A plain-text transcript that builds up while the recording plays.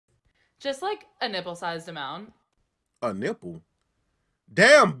Just like a nipple-sized amount. A nipple?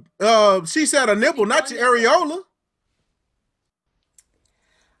 Damn, she said a nipple, not your areola.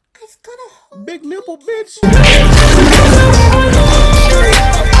 I've got a whole big nipple, bitch.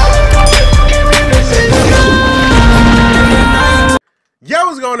 Yo,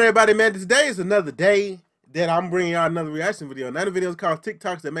 what's going on, everybody, man? Today is another day that I'm bringing y'all another reaction video. Another video is called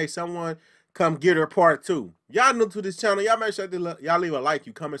TikToks that make someone come get her part 2. Y'all new to this channel. Y'all make sure y'all leave a like,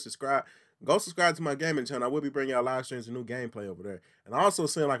 you comment, subscribe. Go subscribe to my gaming channel. I will be bringing y'all live streams and new gameplay over there. And I also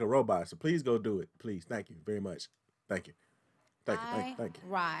sing like a robot, so please go do it. Please. Thank you very much. Thank you. Thank you. Thank you. Thank you.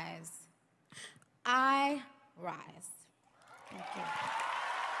 I rise. Thank you.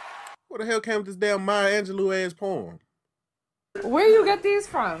 What the hell came with this damn Maya Angelou ass poem? Where you get these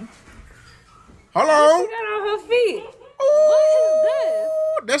from? Hold on. She got on her feet. Ooh, what is this?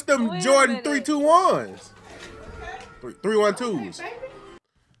 That's them Jordan 321s. 312s.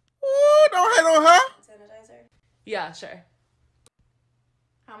 Ooh, don't hate on her. Sanitizer? Yeah, sure.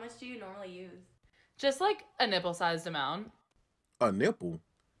 How much do you normally use? Just like a nipple-sized amount. A nipple?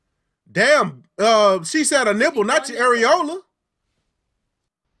 Damn, she said a nipple, not your areola.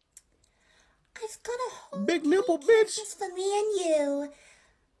 I've got a whole big nipple, bitch. Just for me and you.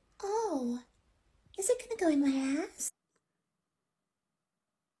 Oh, is it gonna go in my ass?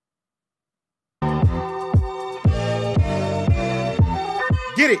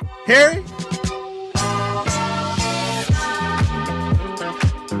 Get it, Harry.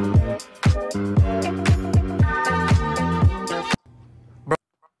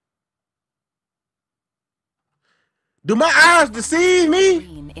 Do my eyes deceive me?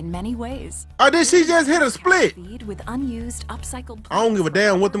 In many ways. Or did she just hit a split? Feed with unused upcycled. I don't give a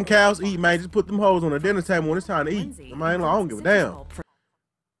damn what them cows eat, man. Just put them hoes on the dinner table when it's time to eat. I don't give a damn.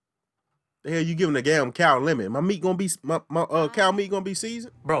 The hell you giving a damn cow limit? My meat gonna be my cow meat gonna be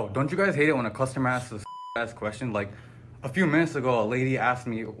seasoned? Bro, don't you guys hate it when a customer asks a ass question? Like a few minutes ago, a lady asked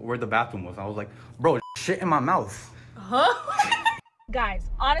me where the bathroom was. I was like, bro, shit in my mouth. Huh?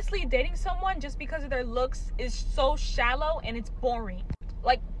 Guys, honestly, dating someone just because of their looks is so shallow and it's boring.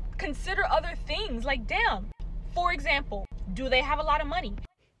 Like, consider other things. Like, damn. For example, do they have a lot of money?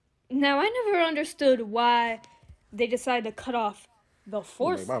 Now, I never understood why they decided to cut off the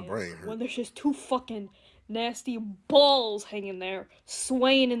force when there's just two fucking nasty balls hanging there,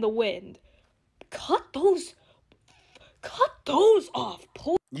 swaying in the wind. Cut those off.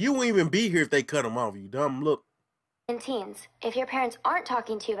 You won't even be here if they cut them off, you dumb look. In teens, if your parents aren't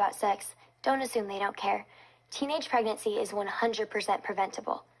talking to you about sex, don't assume they don't care. Teenage pregnancy is 100%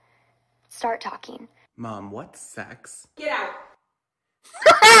 preventable. Start talking. Mom, what's sex? Get out.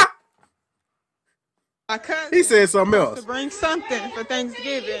 He said something else. To bring something for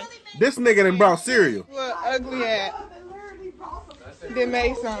Thanksgiving. This nigga done brought cereal. What ugly ass. They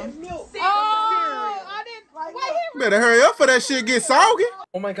made some. Better hurry up for that shit get soggy.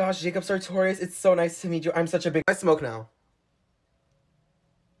 Oh my gosh, Jacob Sartorius, it's so nice to meet you. I'm such a big... I smoke now.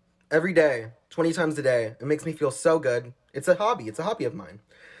 Every day, 20 times a day. It makes me feel so good. It's a hobby. It's a hobby of mine.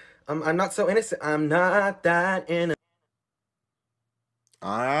 I'm not so innocent. I'm not that innocent.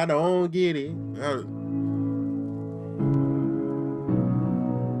 I don't get it.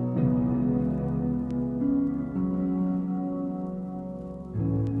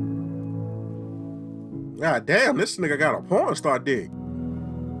 God damn, this nigga got a porn star dick.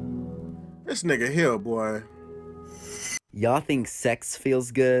 This nigga here, boy. Y'all think sex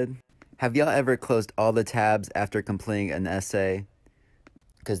feels good? Have y'all ever closed all the tabs after completing an essay?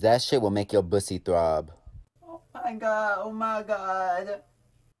 Cause that shit will make your pussy throb. Oh my god, oh my god.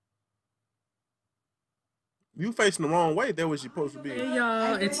 You facing the wrong way, that was supposed to be. Hey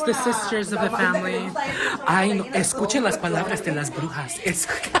y'all, it's the sisters of the family. Ay, no, escuchen las palabras de las brujas. It's...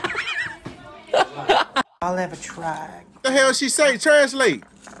 I'll ever try. What the hell she say? Translate.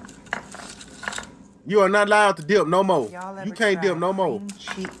 You are not allowed to dip no more. You can't dip no more.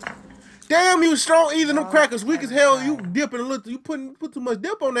 Damn, you strong eating them crackers. Weak as hell. You dipping a little. You put too much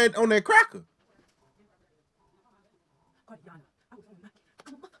dip on that cracker.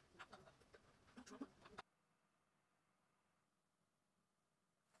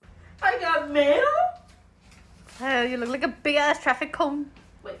 I got mail? Oh, you look like a big ass traffic cone.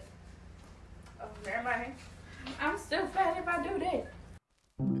 Wait. Oh, never mind. I'm still fat if I do that.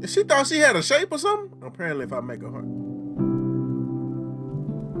 She thought she had a shape or something? Apparently, if I make a heart.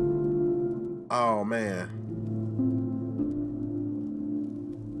 Oh, man.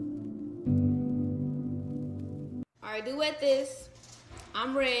 Alright, duet this.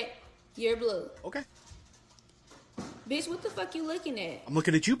 I'm red, you're blue. Okay. Bitch, what the fuck you looking at? I'm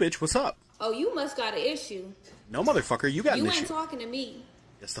looking at you, bitch. What's up? Oh, you must got an issue. No, motherfucker. You got an issue. You ain't talking to me.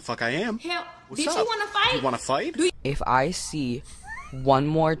 Yes, the fuck I am. Hell, What's bitch, up? you wanna fight? You wanna fight? If I see one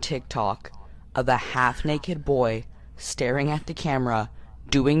more TikTok of a half-naked boy staring at the camera,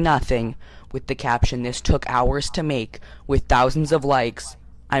 doing nothing, with the caption, "This took hours to make," with thousands of likes,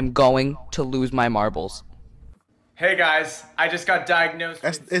 I'm going to lose my marbles. Hey guys, I just got diagnosed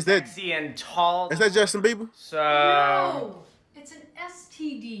with sexy and tall. Is that Justin Bieber? So... No! It's an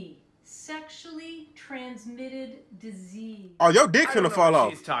STD. Sexually transmitted disease. Oh, your dick I don't finna know fall what off.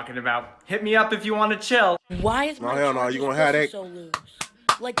 she's talking about. Hit me up if you want to chill. Why is my hell no, you gonna have that. so loose?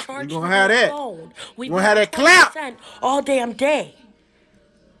 Like charge You gonna have that. phone. You gonna have that clap all damn day.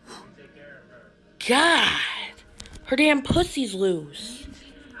 God, her damn pussy's loose.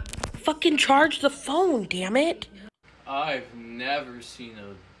 Fucking charge the phone, damn it. I've never seen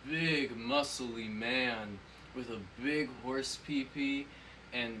a big muscly man with a big horse pee-pee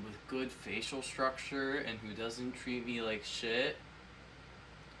and with good facial structure and who doesn't treat me like shit.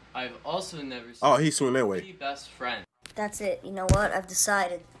 I've also never seen Oh, he's swimming that way. my best friend. That's it. You know what? I've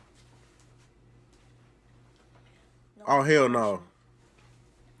decided. Oh, hell no.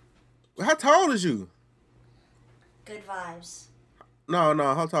 How tall is you? Good vibes. No,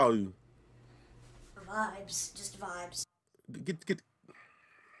 how tall are you? Vibes. Just vibes. Get. Oh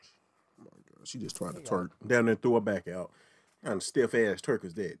my God, she just tried to twerk down there and threw her back out. Kind of stiff ass twerk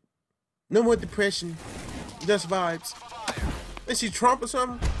is that. No more depression. Just vibes. Is she Trump or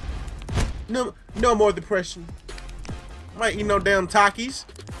something? No more depression. Might eat no damn Takis.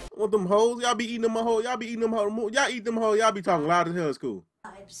 Want them hoes? Y'all be eating them hoes. Y'all be eating them hoes. Y'all eat them hoes. Y'all be talking loud as hell at school.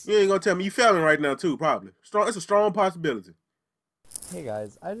 You ain't gonna tell me you failing right now too, probably. It's a strong possibility. Hey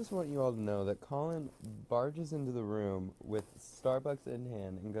guys, I just want you all to know that Colin barges into the room with Starbucks in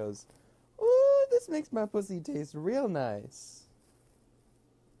hand and goes, "Ooh, this makes my pussy taste real nice."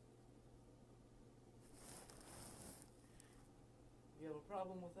 You have a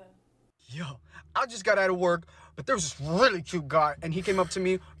problem with that? Yo, I just got out of work, but there was this really cute guy, and he came up to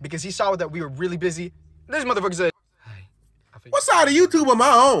me because he saw that we were really busy. This motherfucker said, "Hey, what side of YouTube am I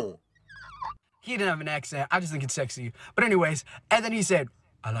on?" He didn't have an accent. I just think it's sexy. But anyways, and then he said,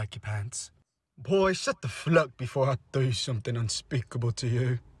 "I like your pants." Boy, shut the fuck before I do something unspeakable to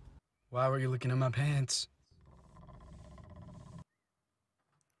you. Why were you looking at my pants?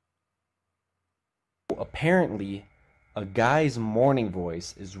 Apparently, a guy's morning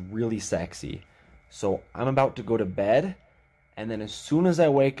voice is really sexy. So I'm about to go to bed, and then as soon as I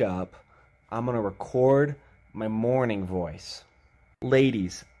wake up, I'm gonna record my morning voice.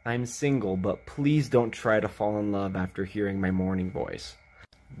 Ladies, I'm single, but please don't try to fall in love after hearing my morning voice.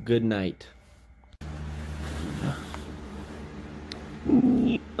 Good night.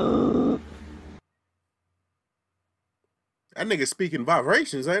 That nigga speaking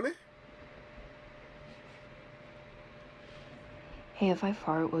vibrations, ain't it? Hey, if I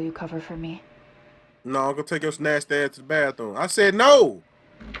fart, will you cover for me? No, I'm gonna take your nasty ass to the bathroom. I said no.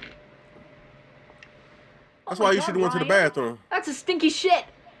 That's why you should have went to the bathroom. That's a stinky shit.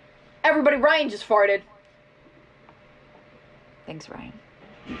 Everybody, Ryan just farted. Thanks, Ryan.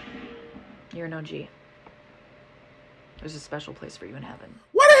 You're an OG. There's a special place for you in heaven.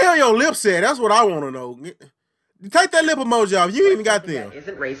 What the hell your lips at? That's what I want to know. Take that lip emoji off. You even got them.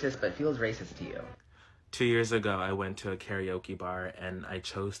 Isn't racist, but feels racist to you. 2 years ago, I went to a karaoke bar and I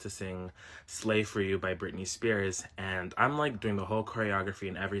chose to sing Slave For You by Britney Spears. And I'm like doing the whole choreography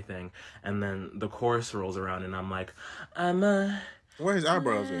and everything. And then the chorus rolls around and I'm like, I'm a... Where his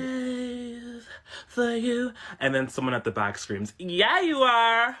eyebrows slave for you. And then someone at the back screams, yeah, you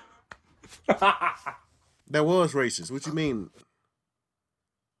are. That was racist. What you mean?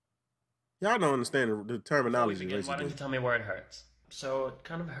 Y'all don't understand the terminology. Why don't you tell me where it hurts? So it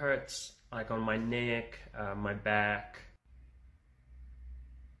kind of hurts like on my neck, my back.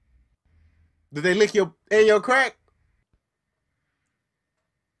 Did they lick your crack?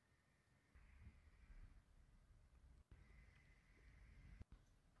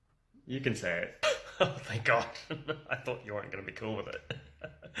 You can say it. Oh, thank God. I thought you weren't going to be cool with it.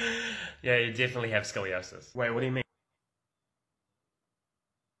 Yeah, you definitely have scoliosis. Wait, what do you mean?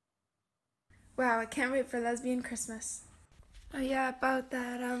 Wow, I can't wait for Lesbian Christmas. Oh yeah, about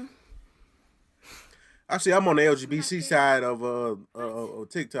that, Actually, I'm on the LGBT side of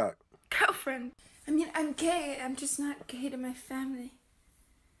TikTok. girlfriend. I mean, I'm gay. I'm just not gay to my family.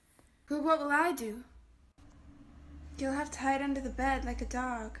 But what will I do? You'll have to hide under the bed like a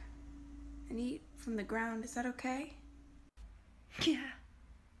dog and eat from the ground. Is that okay? Yeah.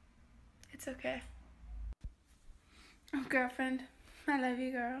 It's okay. Oh, girlfriend, I love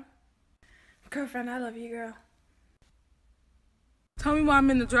you, girl. Girlfriend, I love you, girl. Tell me why I'm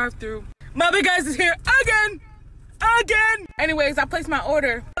in the drive-thru. My big ass is here again! Again! Anyways, I placed my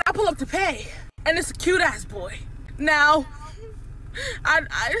order. I pull up to pay, and it's a cute-ass boy. Now, I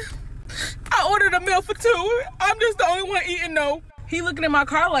ordered a meal for two. I'm just the only one eating, though. He looking in my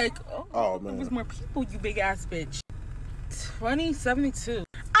car like, oh man, there was more people, you big-ass bitch. 2072.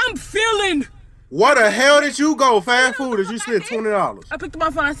 I'm feeling. What the hell did you go fast food that you spent $20? I picked up my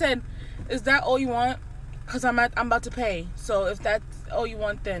phone. I said, "Is that all you want? Cause I'm about to pay. So if that's all you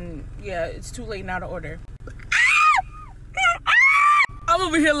want, then yeah, it's too late now to order." I'm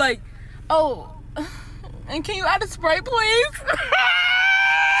over here like, "Oh, and can you add a Sprite, please?"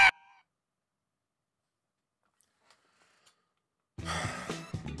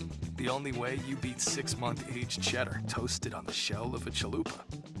 The only way you beat 6-month-aged cheddar toasted on the shell of a chalupa.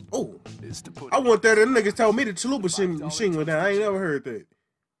 Oh, is to put I went there. Them niggas told me the chalupa machine went down. I ain't never heard that.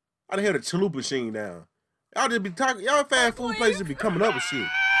 I done heard the chalupa machine down. Y'all just be talking. Y'all fast food places be coming up with shit.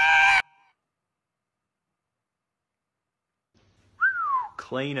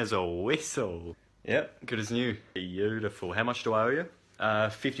 Clean as a whistle. Yep, good as new. Beautiful. How much do I owe you?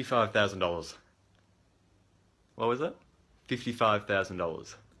 $55,000. What was it?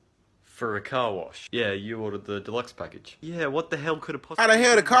 $55,000. For a car wash. Yeah, you ordered the deluxe package. Yeah, what the hell could have possibly... How the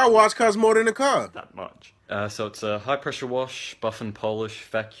hell the car wash costs more than the car? That much. So it's a high pressure wash, buff and polish,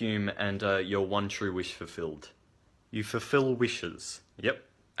 vacuum, and your one true wish fulfilled. You fulfill wishes. Yep,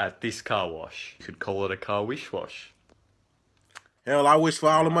 at this car wash. You could call it a car wish wash. Hell, I wish for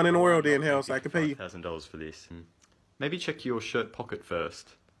all the money in the world then, hell, so I could pay you. $1,000 for this. Maybe check your shirt pocket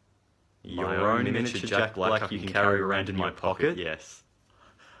first. Your own miniature Jack Black you can carry around in my pocket? Yes.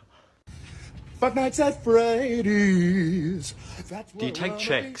 But nights at Freddy's. Do you take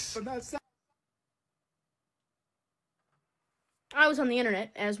checks? I was on the internet,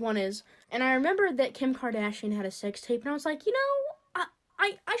 as one is, and I remembered that Kim Kardashian had a sex tape, and I was like, you know,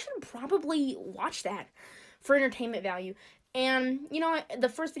 I should probably watch that for entertainment value. And, you know, the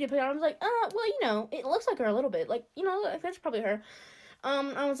first video I put out, I was like, well, you know, it looks like her a little bit. Like, you know, that's probably her.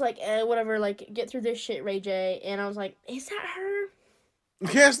 I was like, whatever, like, get through this shit, Ray J. And I was like, is that her?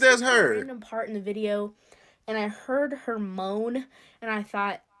 Yes, that's her. Random part in the video, and I heard her moan, and I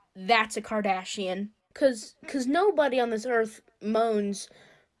thought, that's a Kardashian. Cause nobody on this earth moans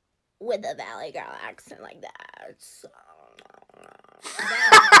with a Valley Girl accent like that. So,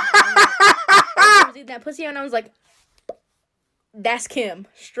 I was eating that pussy, and I was like, that's Kim.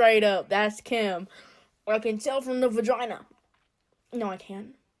 Straight up, that's Kim. I can tell from the vagina. No, I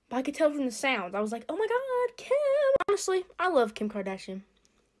can't. But I could tell from the sounds. I was like, oh my god, Kim. Honestly, I love Kim Kardashian.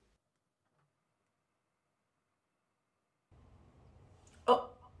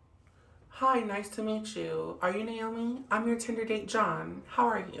 Hi, nice to meet you. Are you Naomi? I'm your Tinder date, John. How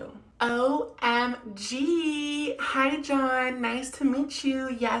are you? OMG. Hi, John. Nice to meet you.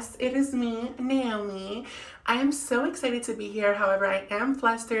 Yes, it is me, Naomi. I am so excited to be here. However, I am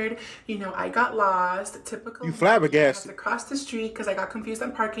flustered. You know, I got lost. Typical. You flabbergasted. I had to cross the street because I got confused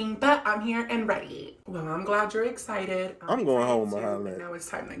on parking, but I'm here and ready. Well, I'm glad you're excited. I'm going home behind that. Now it's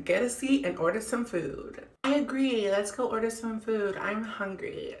time to get a seat and order some food. I agree. Let's go order some food. I'm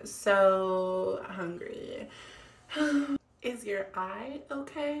hungry. So hungry. Is your eye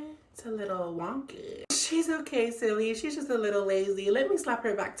okay? It's a little wonky. She's okay, silly. She's just a little lazy. Let me slap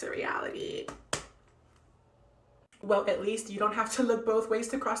her back to reality. Well, at least you don't have to look both ways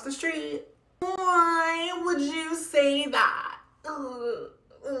to cross the street. Why would you say that?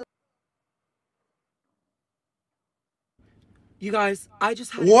 You guys, I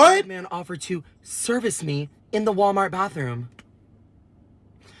just had a man offer to service me in the Walmart bathroom.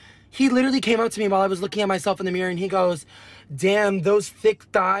 He literally came up to me while I was looking at myself in the mirror and he goes, damn, those thick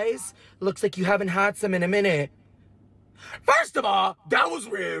thighs, looks like you haven't had some in a minute. First of all, that was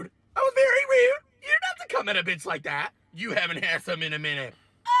rude. That was very rude. You didn't have to come at a bitch like that. You haven't had some in a minute.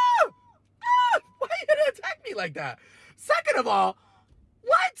 Why are you gonna attack me like that? Second of all,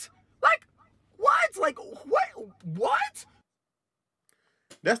 what? Like, what? Like, what?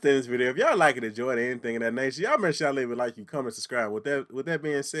 That's the end of this video. If y'all like it, enjoy it, anything of that nature, y'all make sure y'all leave a like, you comment, subscribe. With that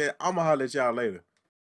being said, I'ma holler at y'all later.